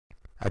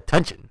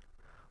Attention!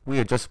 We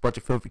are just a bunch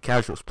of filthy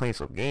casuals playing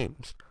some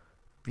games.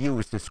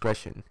 Viewers'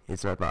 discretion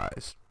is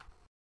advised.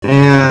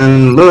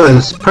 And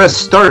Lewis, press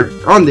start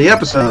on the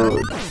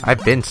episode.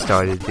 I've been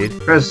started, dude.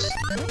 Press...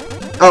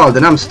 Oh,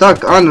 then I'm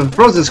stuck on the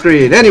frozen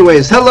screen.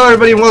 Anyways, hello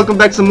everybody and welcome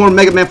back to some more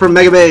Mega Man for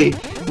Mega Bay.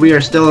 We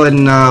are still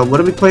in, what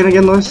are we playing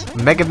again, Lewis?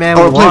 Mega Man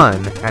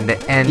 1 and the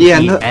NES.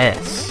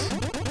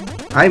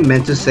 Yeah, I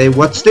meant to say,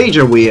 what stage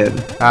are we in?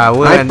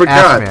 We're in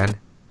S-Man.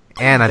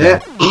 And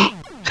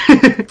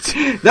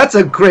That's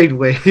a great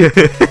way.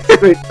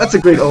 That's a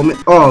great omen.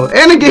 Oh,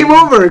 and a game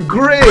over!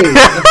 Great!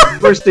 That's the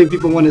first thing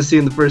people want to see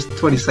in the first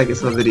 20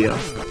 seconds of the video.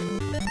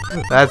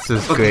 That's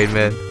just great,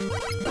 man.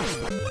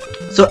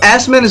 So,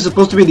 Assman is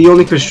supposed to be the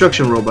only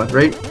construction robot,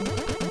 right?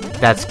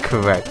 That's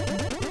correct.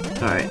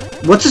 Alright.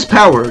 What's his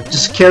power?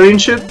 Just carrying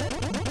shit?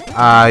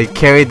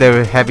 Carry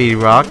the heavy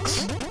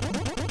rocks.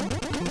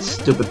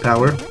 Stupid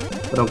power,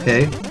 but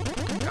okay.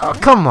 Oh,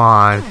 come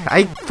on.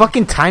 I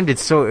fucking timed it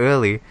so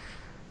early.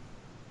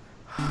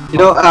 You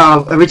know,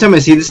 every time I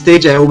see this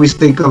stage, I always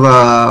think of,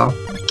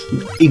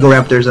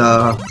 Egoraptor's,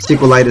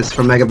 sequelitis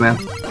from Mega Man.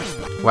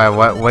 Why,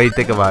 what do you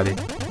think about it?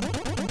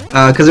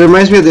 Cause it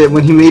reminds me of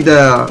when he made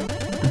the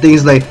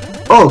things like,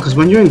 oh, cause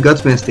when you're in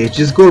Gutsman stage,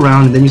 you just go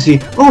around and then you see,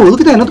 oh, look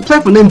at that, another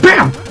platform, then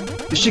BAM!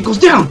 The shit goes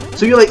down!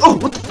 So you're like, oh,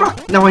 what the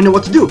fuck? Now I know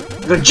what to do.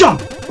 I gotta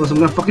jump, or else I'm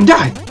gonna fucking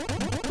die.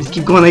 Just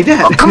keep going like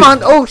that. Oh, come on!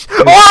 Oh,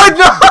 oh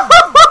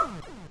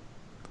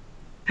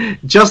no!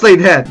 Just like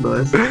that,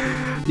 Buzz.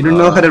 You don't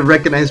know how to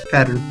recognize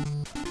pattern.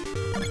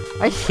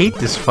 I hate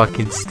this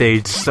fucking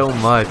stage so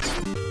much.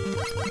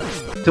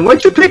 Then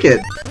why'd you pick it?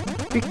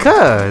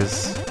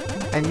 Because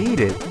I need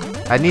it.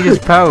 I need his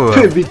power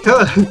up.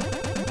 Because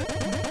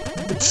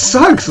it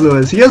sucks,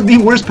 Lewis. He has the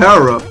worst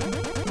power up.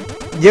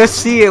 You'll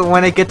see it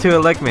when I get to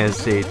Electman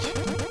stage.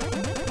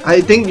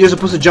 I think you're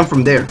supposed to jump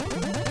from there.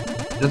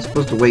 You're not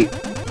supposed to wait.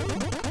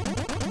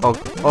 Oh,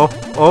 oh,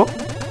 oh,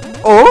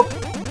 oh,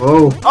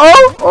 oh,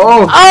 oh,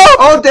 oh, oh,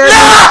 oh, there it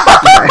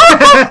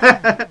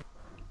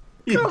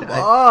is! Come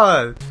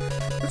on!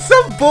 It's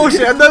some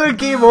bullshit. Another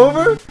game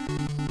over?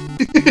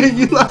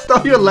 You lost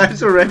all your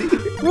lives already?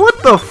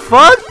 What the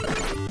fuck?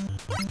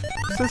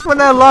 Since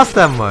when I lost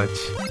that much?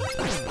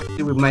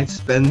 We might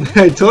spend.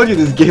 I told you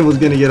this game was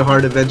gonna get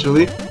hard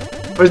eventually.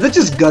 Or is that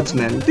just Guts,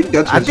 man? I think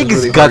Guts. I think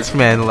it's really Guts,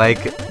 man. Like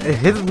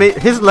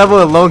his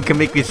level alone can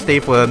make me stay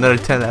for another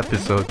 10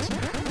 episodes.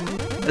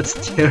 That's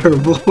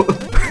terrible.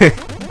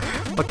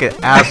 Fucking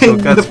asshole,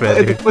 Guts,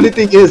 man. The funny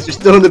thing is, you're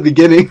still in the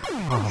beginning.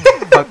 Oh,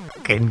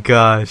 fucking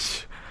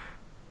gosh.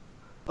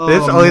 Oh,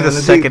 this is only the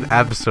second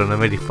episode and I'm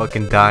already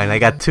fucking dying. I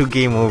got 2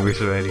 game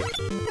overs already.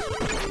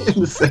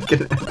 In the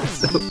second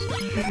episode.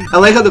 I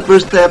like how the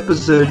first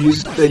episode you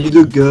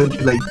do good,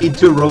 you like beat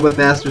 2 robot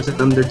masters in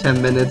under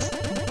 10 minutes.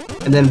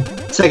 And then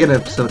second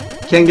episode,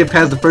 can't get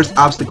past the first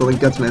obstacle in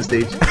Gutsman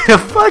stage.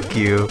 Fuck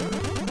you.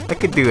 I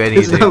could do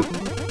anything.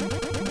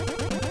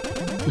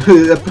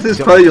 This is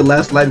probably your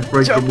last line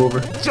before it came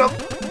over. Jump!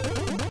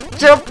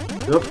 Jump!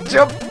 Yep.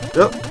 Jump!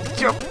 Yep.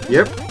 Jump!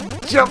 Yep.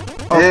 Jump!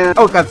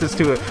 Oh god, this is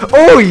too.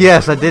 Oh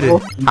yes, I did it!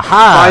 Oh,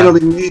 Aha!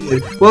 Finally made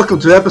it. Welcome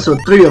to episode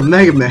 3 of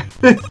Mega Man.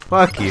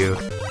 Fuck you.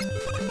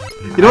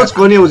 You know what's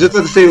funny? I was just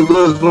about to say,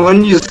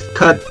 when you just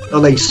cut or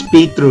like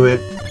speed through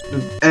it,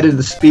 edit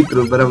the speed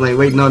through, but I'm like,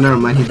 wait, no, never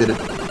mind, he did it.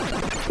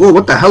 Whoa,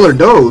 what the hell are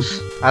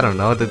those? I don't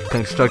know, the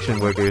construction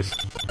workers.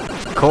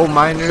 Coal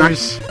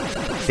miners.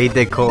 They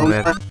did coal,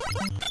 man.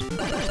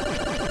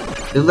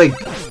 They're like,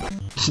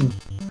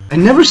 I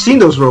never seen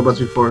those robots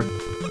before.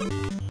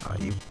 Oh,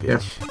 you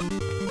bitch.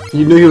 Yeah.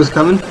 You knew he was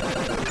coming?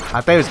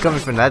 I thought he was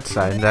coming from that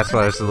side, and that's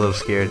why I was a little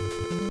scared.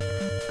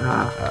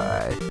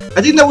 Alright.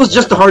 I think that was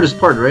just the hardest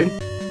part, right?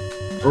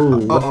 Oh,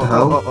 what the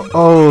hell?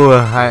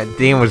 The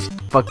game was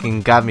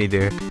fucking got me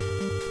there.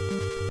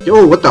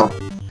 Yo, what the?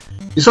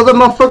 You saw that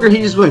motherfucker?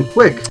 He just went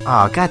quick.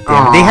 Oh,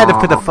 goddamn. They had to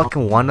put a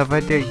fucking 1 up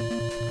right there,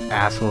 you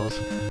assholes.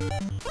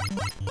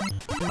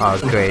 Oh,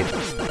 great.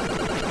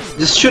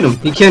 Just shoot him.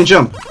 He can't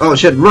jump. Oh,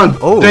 shit. Run.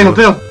 Oh.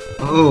 Fail.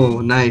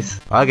 Oh, nice.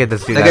 I'll get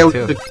this dude that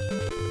too.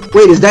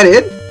 Wait, is that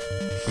it?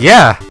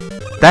 Yeah.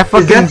 That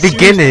fucking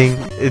beginning,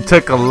 it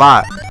took a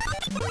lot.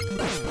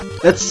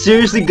 That's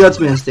seriously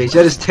Gutsman stage.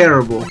 That is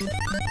terrible.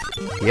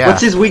 Yeah.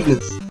 What's his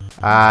weakness?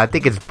 I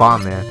think it's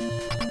Bomb Man.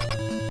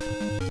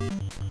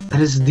 That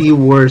is the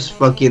worst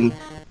fucking...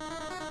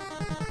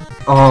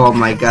 Oh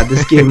my god,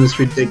 this game is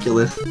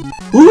ridiculous.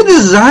 Who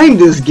designed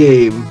this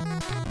game?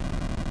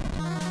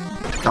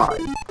 Die.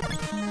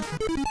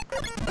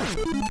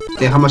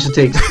 Okay, how much it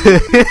takes?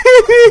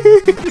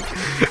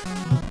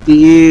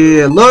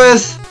 Yeah,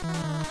 Lois!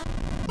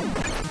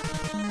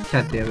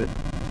 God damn it.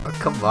 Oh,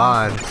 come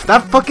on.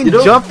 Stop fucking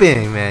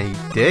jumping, man, you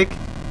dick.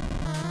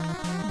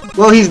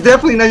 Well, he's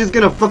definitely not just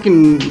gonna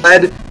fucking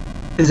let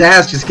his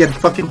ass just get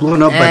fucking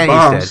blown up by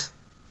bombs.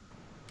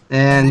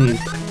 And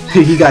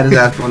he got his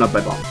ass blown up by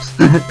bombs.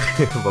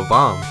 By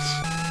bombs.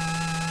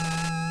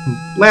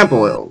 Lamp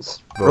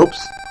oils.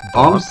 Ropes.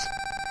 Bombs.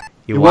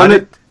 You want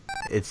it?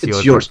 It's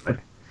yours, man.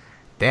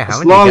 Damn, how as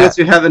many long you got? as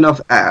you have enough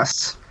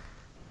ass.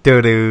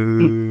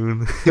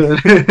 Doo-doo.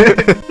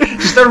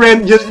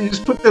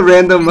 just put the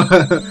random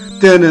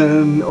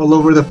dun all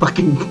over the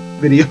fucking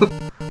video.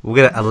 We're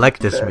gonna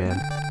elect this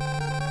man.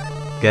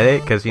 Get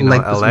it? Cause you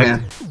know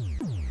elect.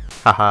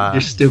 Haha.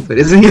 You're stupid.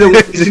 Isn't he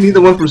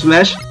the one from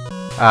Smash?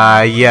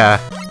 Yeah.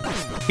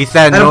 He's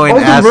that Out of annoying all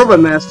the ass. Robot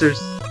Masters,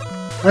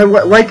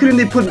 why couldn't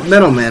they put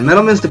Metal Man?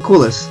 Metal Man's the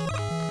coolest.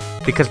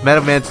 Because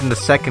Metal Man's in the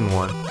second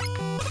one.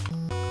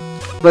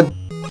 But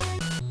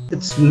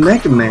it's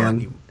Mega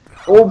Man.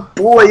 Oh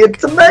boy,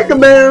 it's a Mega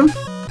Man!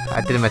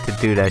 I didn't meant to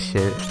do that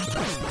shit.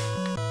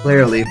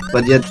 Clearly,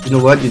 but yet, you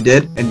know what? You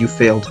did, and you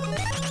failed.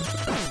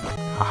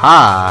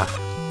 Haha.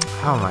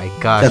 Oh my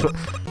gosh.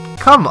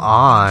 Come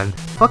on.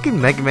 Fucking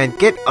Mega Man,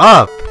 get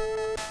up!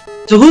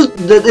 So who's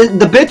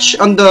the bitch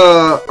on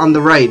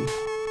the right?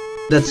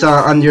 That's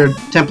on your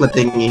template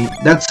thingy.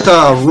 That's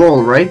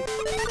Roll, right?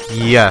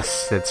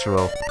 Yes, that's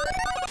Roll.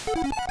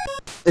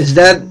 Is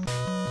that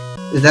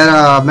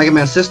Mega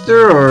Man's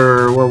sister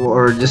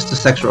or just a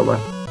sex robot?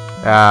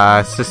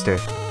 Sister.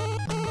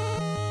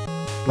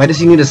 Why does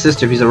he need a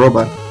sister if he's a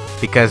robot?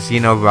 Because, you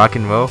know, rock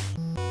and roll.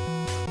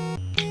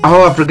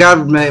 Oh, I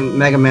forgot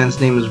Mega Man's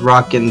name is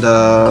Rock in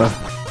the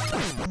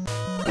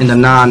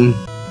non.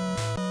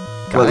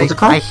 What's it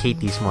called? I hate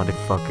these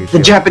motherfuckers. The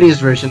Japanese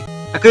version.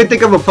 I couldn't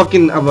think of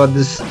something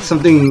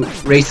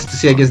racist to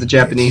say against the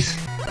Japanese.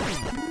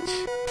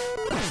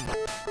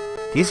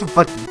 These are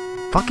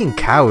fucking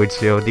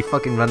cowards, yo. They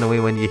fucking run away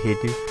when you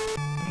hit you.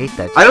 Hate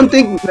that shit. I don't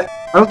think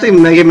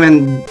Mega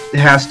Man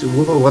has to.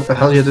 Whoa, what the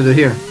hell do you have to do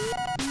here?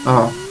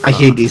 Oh, I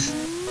hate these.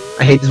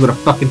 I hate these with a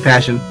fucking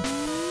passion.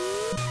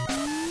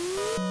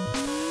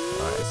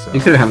 Alright, so. You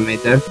could have made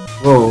that.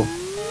 Whoa.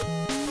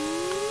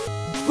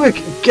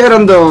 Quick, get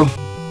on the.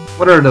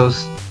 What are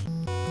those?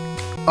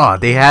 Oh,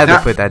 they had to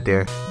put that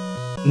there.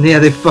 Yeah,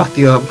 they fucked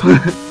you up.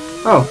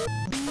 Oh.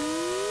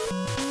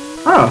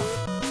 Oh.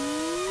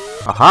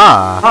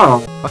 Aha! Oh.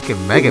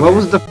 Fucking Mega Man. What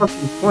was the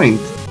fucking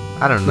point?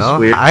 I don't know.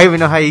 Weird. I don't even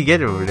know how you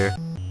get over there.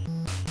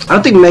 I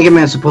don't think Mega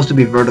Man's supposed to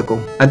be vertical.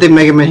 I think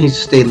Mega Man needs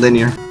to stay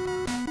linear.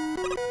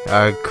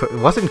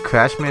 Wasn't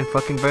Crash Man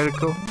fucking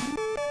vertical?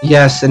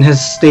 Yes, and his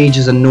stage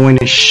is annoying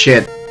as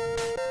shit.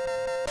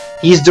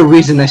 He's the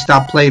reason I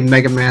stopped playing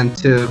Mega Man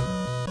 2.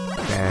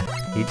 Yeah,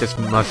 he just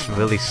must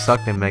really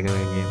suck in Mega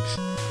Man games.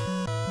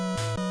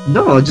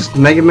 No, just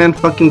Mega Man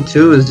fucking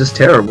 2 is just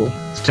terrible.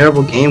 It's a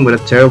terrible game with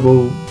a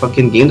terrible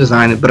fucking game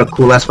design, but a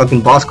cool ass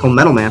fucking boss called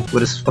Metal Man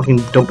with his fucking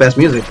dope ass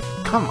music.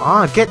 Come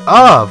on, get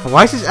up!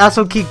 Why does this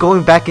asshole keep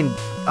going back and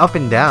up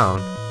and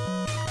down?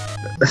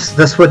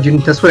 That's what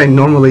I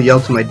normally yell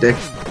to my dick.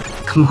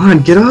 Come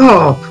on, get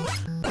up!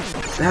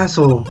 This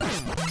asshole.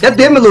 God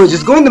damn it, Louis,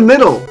 just go in the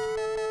middle!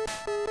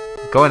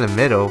 Go in the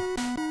middle?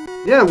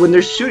 Yeah, when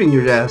they're shooting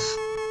your ass.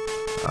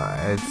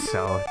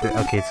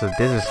 Okay, so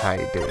this is how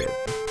you do it.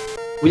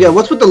 Well, yeah,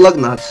 what's with the lug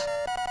nuts?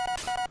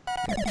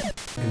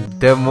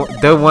 They're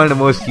one of the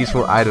most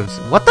useful items.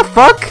 What the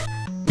fuck?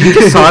 You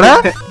just saw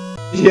that?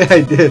 Yeah,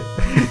 I did.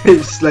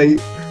 It's like,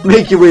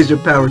 make you waste your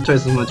power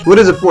twice as much. What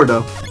is it for,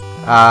 though?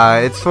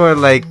 It's for,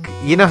 like,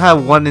 you know how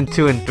 1 and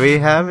 2 and 3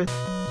 have it?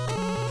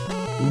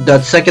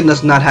 That second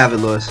does not have it,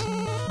 Louis.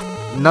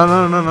 No,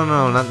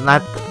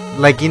 not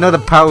like, you know the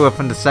power up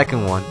from the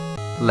second one.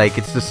 Like,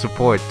 it's the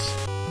supports.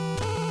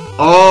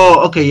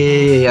 Oh, okay,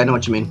 yeah, I know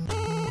what you mean.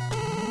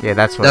 Yeah,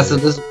 that's what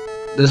this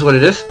is what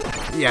it is?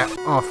 Yeah,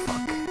 oh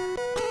fuck.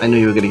 I knew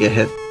you were gonna get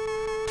hit.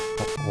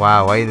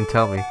 Wow, why you didn't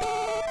tell me?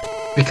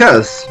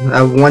 Because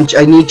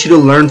I need you to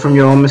learn from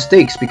your own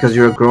mistakes, because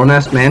you're a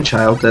grown-ass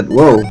man-child that,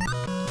 whoa.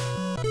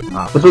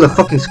 Oh, what's with the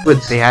fucking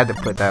squids? They had to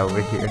put that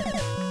over here.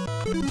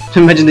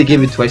 Imagine they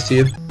gave it twice to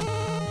you.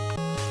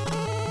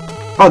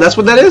 Oh, that's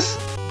what that is?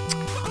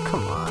 Oh,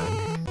 come on.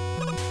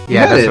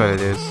 Yeah, that's what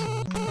it is.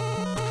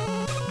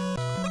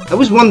 I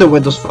always wonder where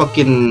those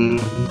fucking...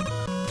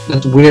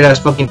 that weird ass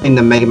fucking thing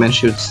that Mega Man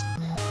shoots.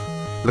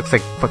 Looks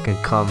like fucking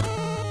cum.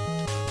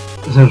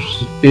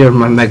 Fear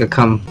my Mega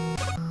cum.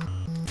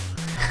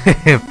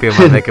 Feel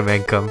my Mega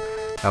Man cum.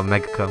 Oh,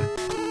 Mega cum.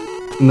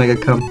 Mega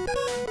cum.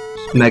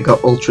 Mega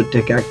Ultra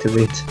Dick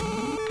activate.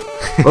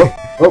 Oh.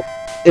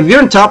 If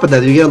you're on top of that,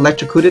 do you get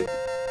electrocuted?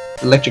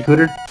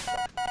 Electrocuted?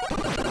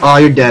 Oh,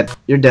 you're dead.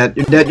 You're dead.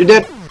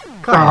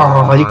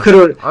 Oh, you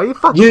could've. Are you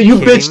fucking You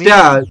kidding bitched me?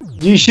 out.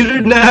 You should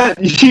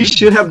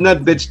have not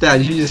bitched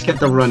out. You just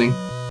kept on running.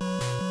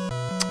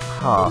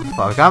 Oh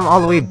fuck! I'm all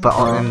the way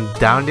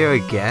down there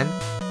again.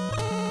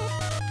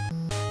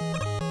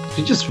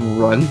 You just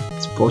run.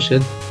 It's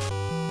bullshit.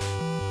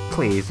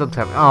 Please don't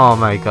tell me. Oh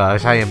my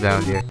gosh, I am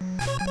down there.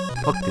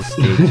 Fuck this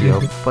stage, yo.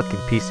 Fucking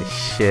piece of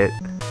shit.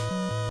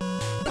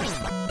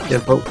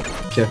 Careful.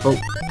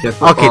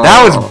 Okay,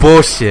 that was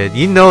bullshit.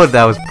 You know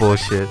that was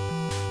bullshit.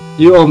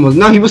 You almost.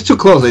 No, he was too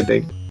close, I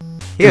think.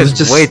 He was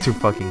just way too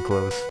fucking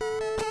close.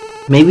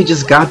 Maybe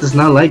just God does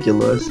not like you,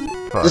 Lewis.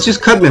 Let's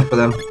just Cutman for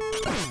them.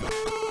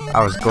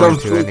 I was going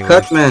to anyway.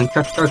 Cutman.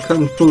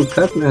 Kung Fu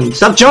Cutman.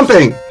 Stop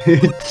jumping!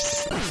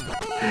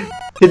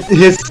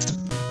 his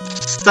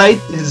sight,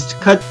 his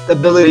cut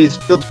ability is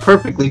built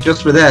perfectly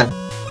just for that.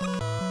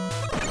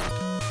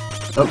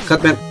 Oh,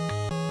 Cutman.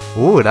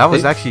 Ooh, that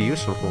was Hey. actually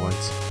useful for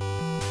once.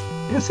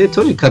 Yeah, see, I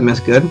told you Cutman's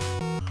good.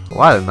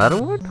 What,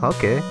 another one?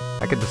 Okay.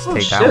 I could just Oh,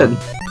 take shit. that one.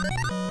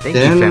 Thank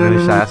you,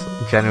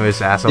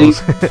 generous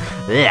assholes.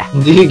 Yeah.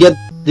 Do you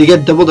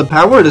get double the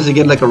power, or does it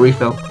get like a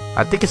refill?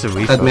 I think it's a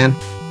refill. Cutman.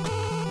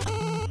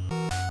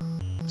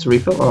 It's a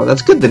refill? Oh,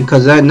 that's good then,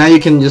 because now you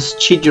can just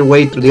cheat your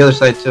way through the other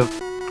side too.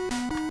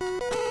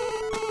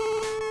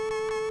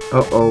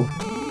 Uh-oh.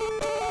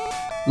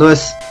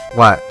 Lewis,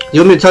 What? you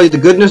want me to tell you the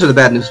good news or the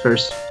bad news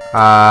first?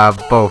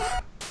 Both.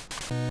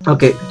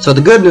 Okay, so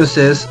the good news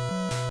is,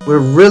 we're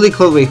really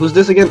close. Wait, who's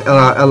this again?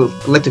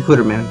 Electric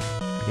Cooter Man.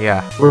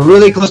 Yeah. We're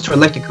really close to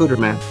Electric Cooter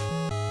Man.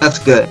 That's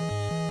good.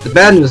 The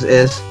bad news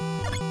is,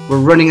 we're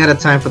running out of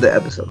time for the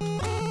episode.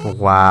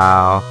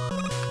 Wow.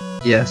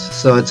 Yes,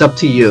 so it's up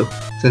to you,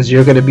 since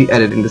you're going to be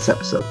editing this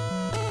episode.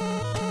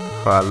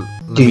 Well,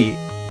 let me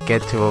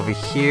get to over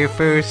here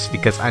first,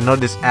 because I know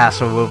this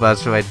asshole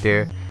robot's right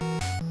there.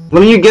 Why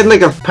don't you get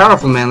like a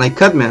powerful man, like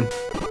Cutman?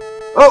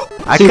 Oh!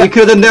 See, we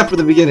could have done that from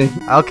the beginning.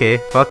 Okay,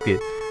 fuck it.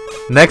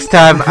 Next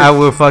time I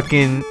will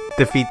fucking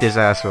defeat this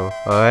asshole,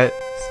 alright?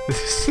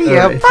 See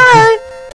ya, Alright. bye!